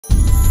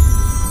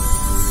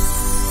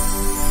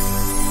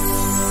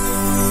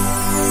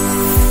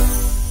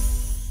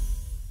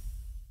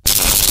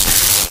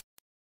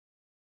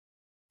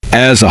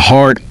As the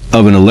heart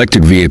of an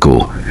electric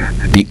vehicle,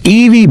 the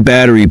EV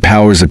battery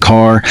powers the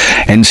car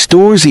and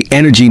stores the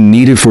energy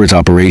needed for its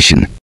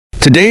operation.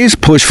 Today's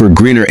push for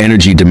greener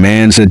energy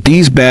demands that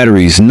these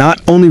batteries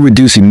not only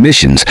reduce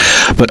emissions,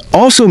 but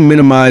also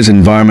minimize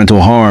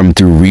environmental harm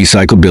through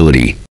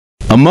recyclability.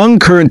 Among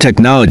current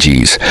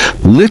technologies,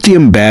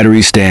 lithium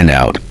batteries stand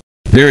out.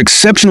 Their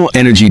exceptional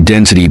energy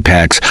density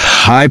packs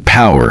high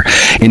power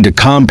into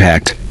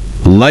compact,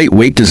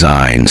 lightweight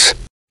designs.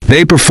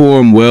 They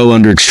perform well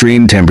under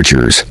extreme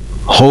temperatures,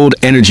 hold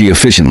energy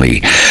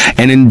efficiently,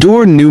 and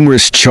endure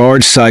numerous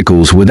charge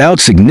cycles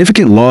without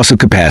significant loss of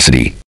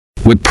capacity.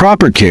 With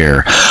proper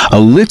care, a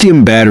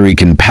lithium battery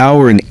can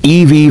power an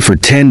EV for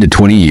 10 to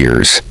 20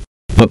 years.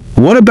 But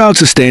what about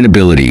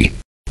sustainability?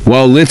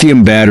 While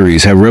lithium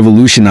batteries have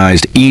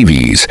revolutionized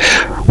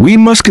EVs, we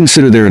must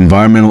consider their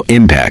environmental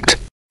impact.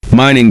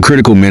 Mining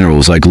critical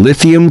minerals like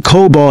lithium,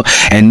 cobalt,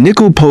 and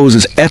nickel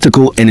poses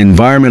ethical and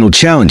environmental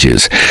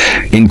challenges,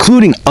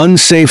 including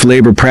unsafe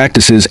labor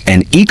practices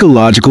and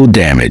ecological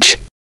damage.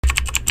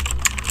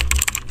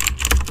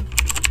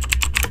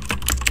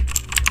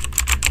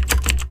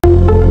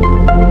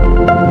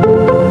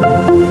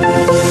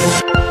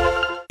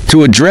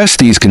 To address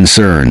these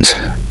concerns,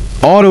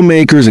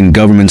 automakers and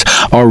governments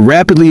are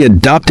rapidly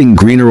adopting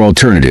greener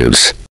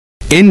alternatives.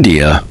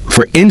 India,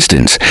 for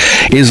instance,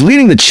 is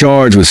leading the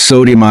charge with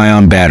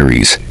sodium-ion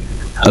batteries,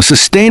 a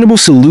sustainable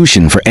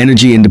solution for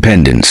energy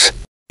independence.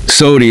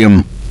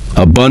 Sodium,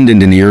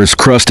 abundant in the Earth's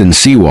crust and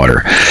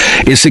seawater,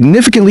 is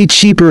significantly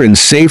cheaper and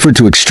safer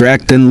to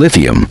extract than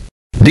lithium.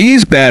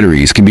 These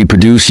batteries can be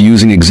produced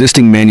using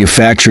existing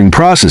manufacturing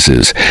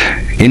processes,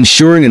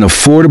 ensuring an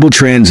affordable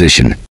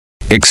transition.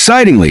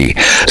 Excitingly,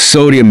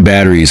 sodium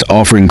batteries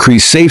offer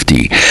increased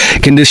safety,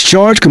 can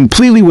discharge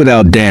completely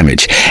without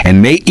damage,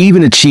 and may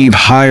even achieve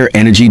higher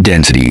energy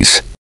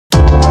densities.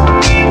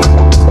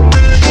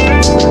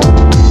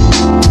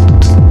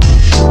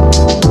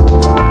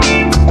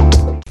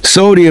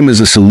 Sodium is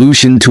a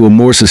solution to a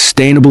more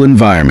sustainable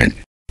environment.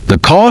 The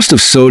cost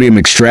of sodium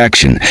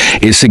extraction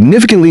is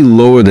significantly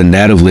lower than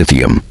that of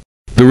lithium.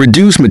 The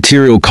reduced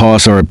material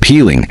costs are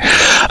appealing,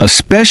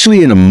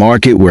 especially in a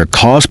market where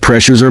cost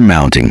pressures are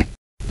mounting.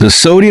 The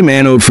sodium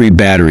anode-free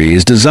battery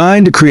is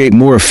designed to create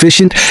more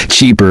efficient,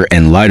 cheaper,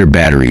 and lighter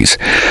batteries,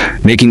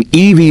 making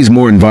EVs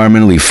more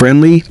environmentally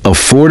friendly,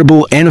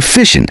 affordable, and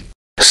efficient.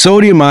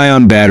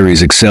 Sodium-ion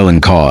batteries excel in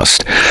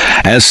cost,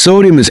 as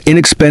sodium is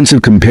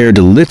inexpensive compared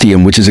to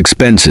lithium, which is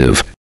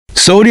expensive.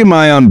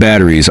 Sodium-ion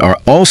batteries are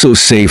also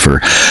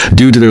safer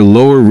due to their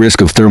lower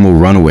risk of thermal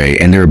runaway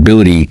and their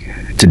ability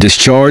to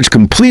discharge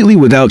completely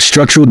without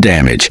structural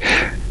damage,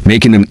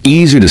 making them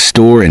easier to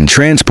store and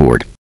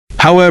transport.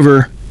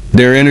 However,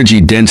 their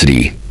energy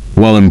density,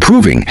 while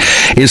improving,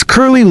 is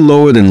currently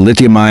lower than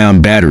lithium-ion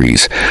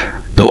batteries,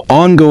 though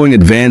ongoing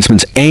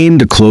advancements aim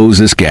to close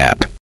this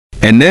gap.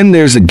 And then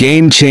there's the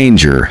game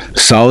changer,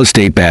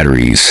 solid-state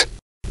batteries.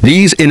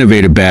 These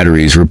innovative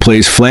batteries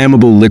replace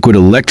flammable liquid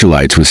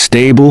electrolytes with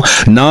stable,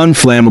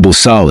 non-flammable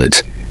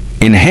solids,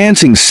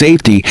 enhancing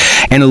safety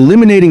and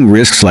eliminating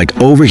risks like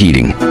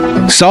overheating.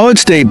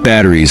 Solid-state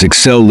batteries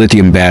excel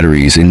lithium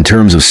batteries in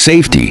terms of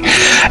safety,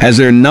 as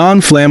their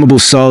non-flammable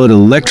solid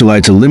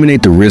electrolytes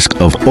eliminate the risk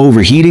of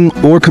overheating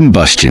or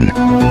combustion.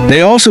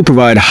 They also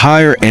provide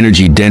higher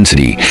energy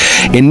density,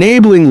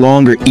 enabling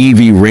longer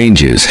EV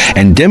ranges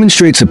and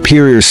demonstrate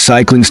superior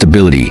cycling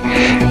stability,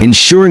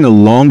 ensuring a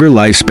longer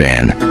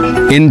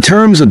lifespan. In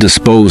terms of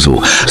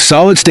disposal,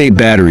 solid-state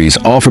batteries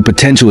offer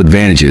potential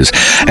advantages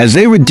as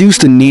they reduce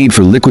the need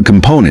for liquid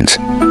components,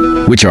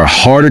 which are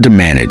harder to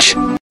manage.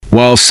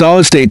 While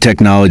solid-state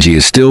technology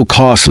is still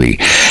costly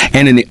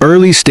and in the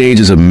early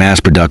stages of mass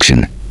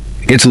production,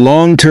 its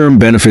long-term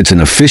benefits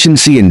in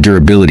efficiency and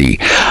durability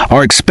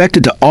are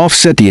expected to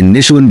offset the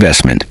initial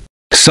investment.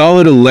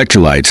 Solid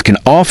electrolytes can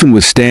often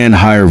withstand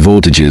higher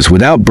voltages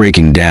without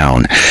breaking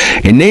down,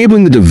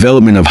 enabling the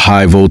development of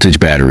high-voltage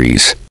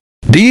batteries.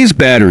 These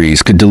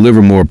batteries could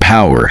deliver more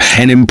power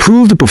and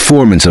improve the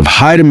performance of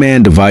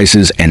high-demand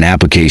devices and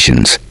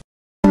applications.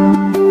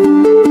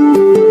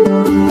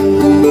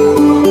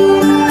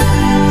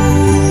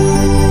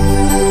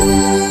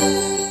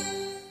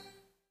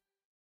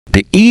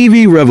 The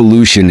EV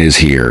revolution is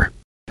here.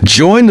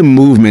 Join the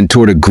movement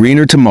toward a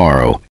greener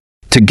tomorrow.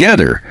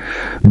 Together,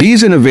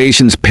 these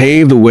innovations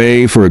pave the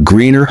way for a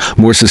greener,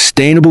 more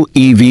sustainable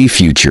EV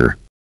future.